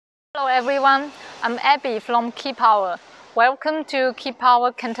Hello everyone, I'm Abby from KEYPOWER. Welcome to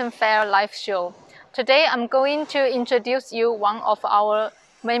KEYPOWER Canton Fair live show. Today I'm going to introduce you one of our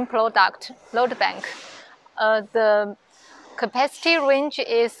main product, load bank. The capacity range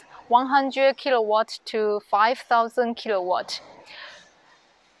is 100 kilowatt to 5,000 kilowatt.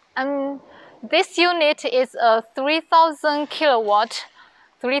 This unit is a 3,000 kilowatt,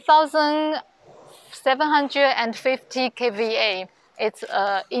 3,750 kVA. It's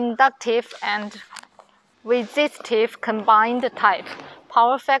an inductive and resistive combined type,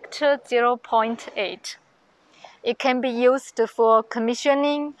 power factor 0.8. It can be used for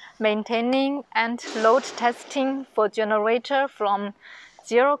commissioning, maintaining, and load testing for generator from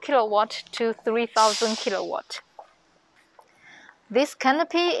 0 kilowatt to 3,000 kilowatt. This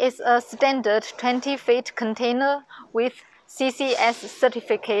canopy is a standard 20-feet container with CCS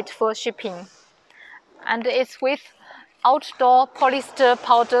certificate for shipping, and it's with outdoor polyester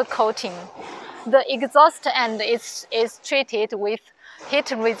powder coating. The exhaust end is treated with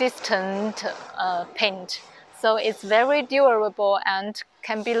heat-resistant paint, so it's very durable and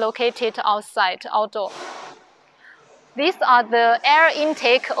can be located outside, outdoor. These are the air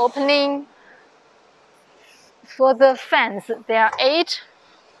intake opening for the fans. There are 8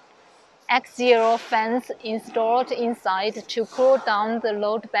 X0 fans installed inside to cool down the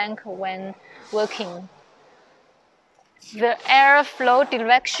load bank when working. The airflow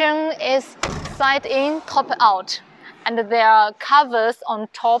direction is side in, top out, and there are covers on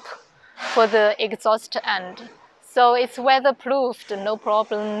top for the exhaust end. So it's weatherproofed, no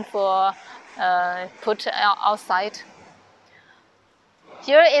problem for put outside.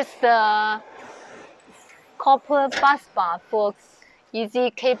 Here is the copper bus bar for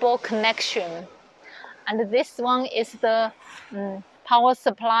easy cable connection. And this one is the power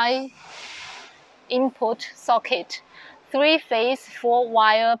supply input socket. 3-phase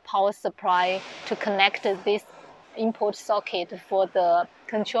 4-wire power supply to connect this input socket for the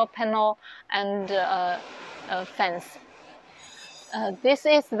control panel and fans. This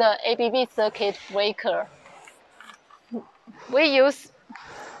is the ABB circuit breaker. We use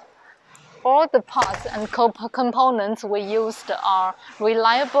all the parts and components we used are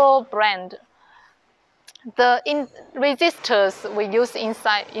reliable brand. The resistors we use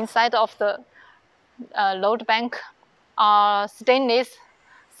inside of the load bank are stainless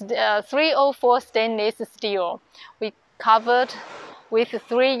 304 stainless steel. We covered with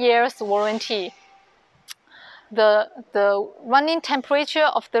 3 years warranty. The running temperature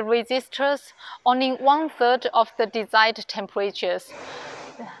of the resistors only 1/3 of the desired temperatures.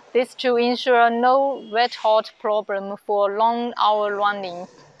 This to ensure no red hot problem for long hour running.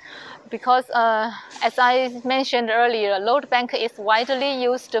 Because as I mentioned earlier, load bank is widely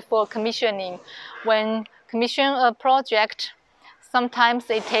used for commissioning. When commission a project, sometimes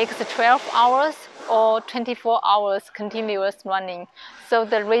it takes 12 hours or 24 hours continuous running. So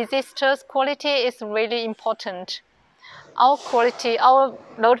the resistors quality is really important. Our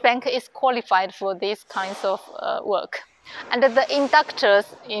load bank is qualified for these kinds of work. And the inductors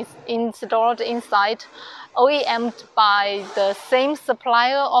is installed inside, OEM'd by the same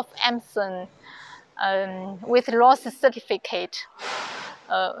supplier of Emerson with loss certificate,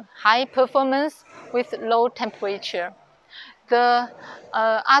 high performance with low temperature. The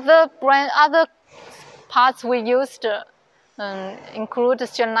other parts we used include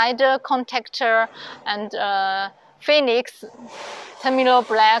Schneider contactor and Phoenix terminal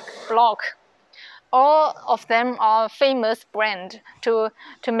block. All of them are famous brand to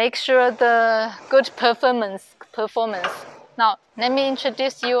make sure the good performance. Now, let me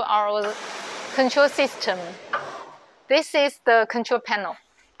introduce you our control system. This is the control panel.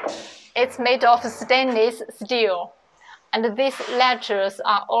 It's made of stainless steel, and these letters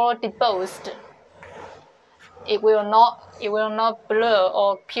are all debossed. It will not blur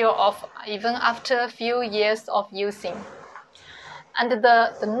or peel off even after a few years of using. And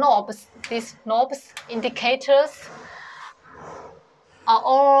the knobs, these knobs, indicators, are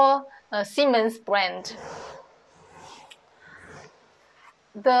all Siemens brand.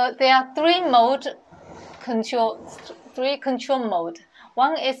 There are 3 control mode.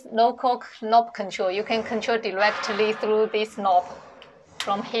 One is local knob control. You can control directly through this knob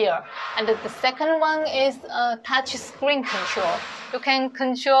from here. And the second one is touch screen control. You can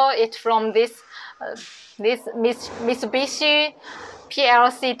control it from this Mitsubishi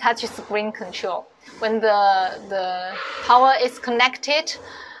PLC touch screen control. When the power is connected,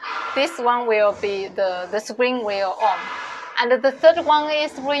 this one will be the screen will on. And the third one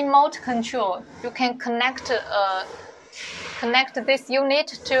is remote control. You can connect this unit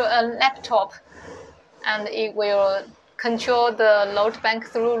to a laptop, and it will control the load bank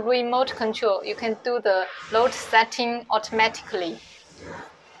through remote control. You can do the load setting automatically.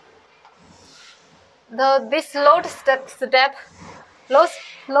 This load step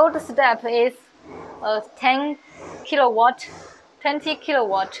is 10 kilowatt, 20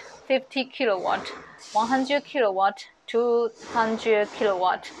 kilowatt, 50 kilowatt, 100 kilowatt, 200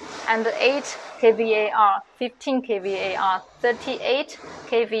 kilowatt, and 8 kVAR, 15 kVAR, 38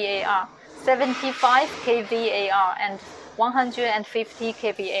 kVAR, 75 kVAR, and 150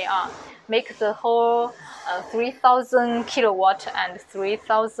 kVAR. Make the whole 3000 kilowatt and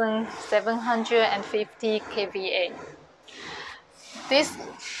 3750 kVA. This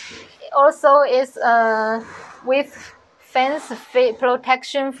also is with fence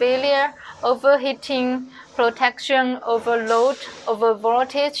protection failure, overheating protection, overload, over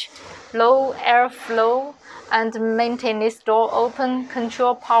voltage, low airflow, and maintenance door open,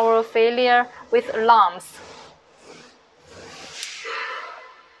 control power failure with alarms.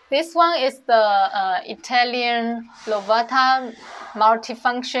 This one is the Italian Lovata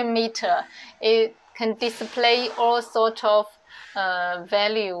multifunction meter. It can display all sorts of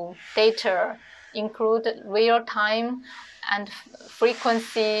value data, include real time and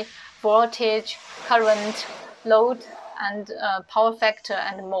frequency, voltage, current, load, and power factor,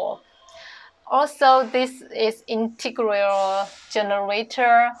 and more. Also, this is integral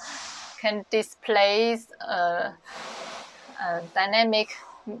generator, can display dynamic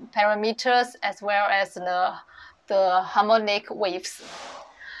parameters as well as the harmonic waves,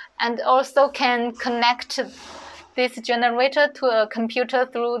 and also can connect this generator to a computer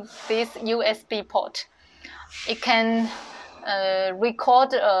through this USB port. It can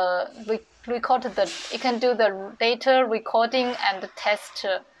it can do the data recording and test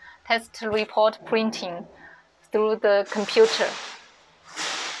report printing through the computer.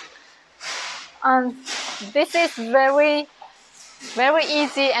 This is very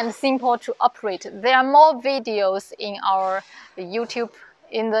easy and simple to operate. There are more videos in our YouTube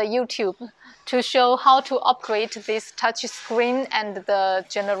to show how to operate this touch screen and the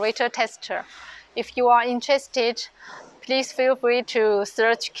generator tester. If you are interested, please feel free to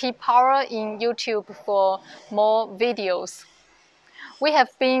search KEYPOWER in YouTube for more videos. We have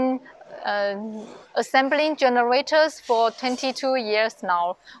been assembling generators for 22 years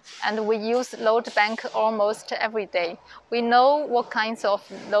now, and we use load bank almost every day. We know what kinds of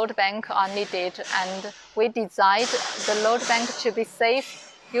load bank are needed, and we designed the load bank to be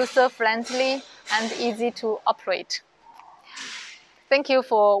safe, user-friendly, and easy to operate. Thank you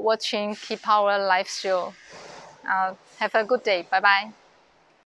for watching KEYPOWER live show. Have a good day. Bye-bye.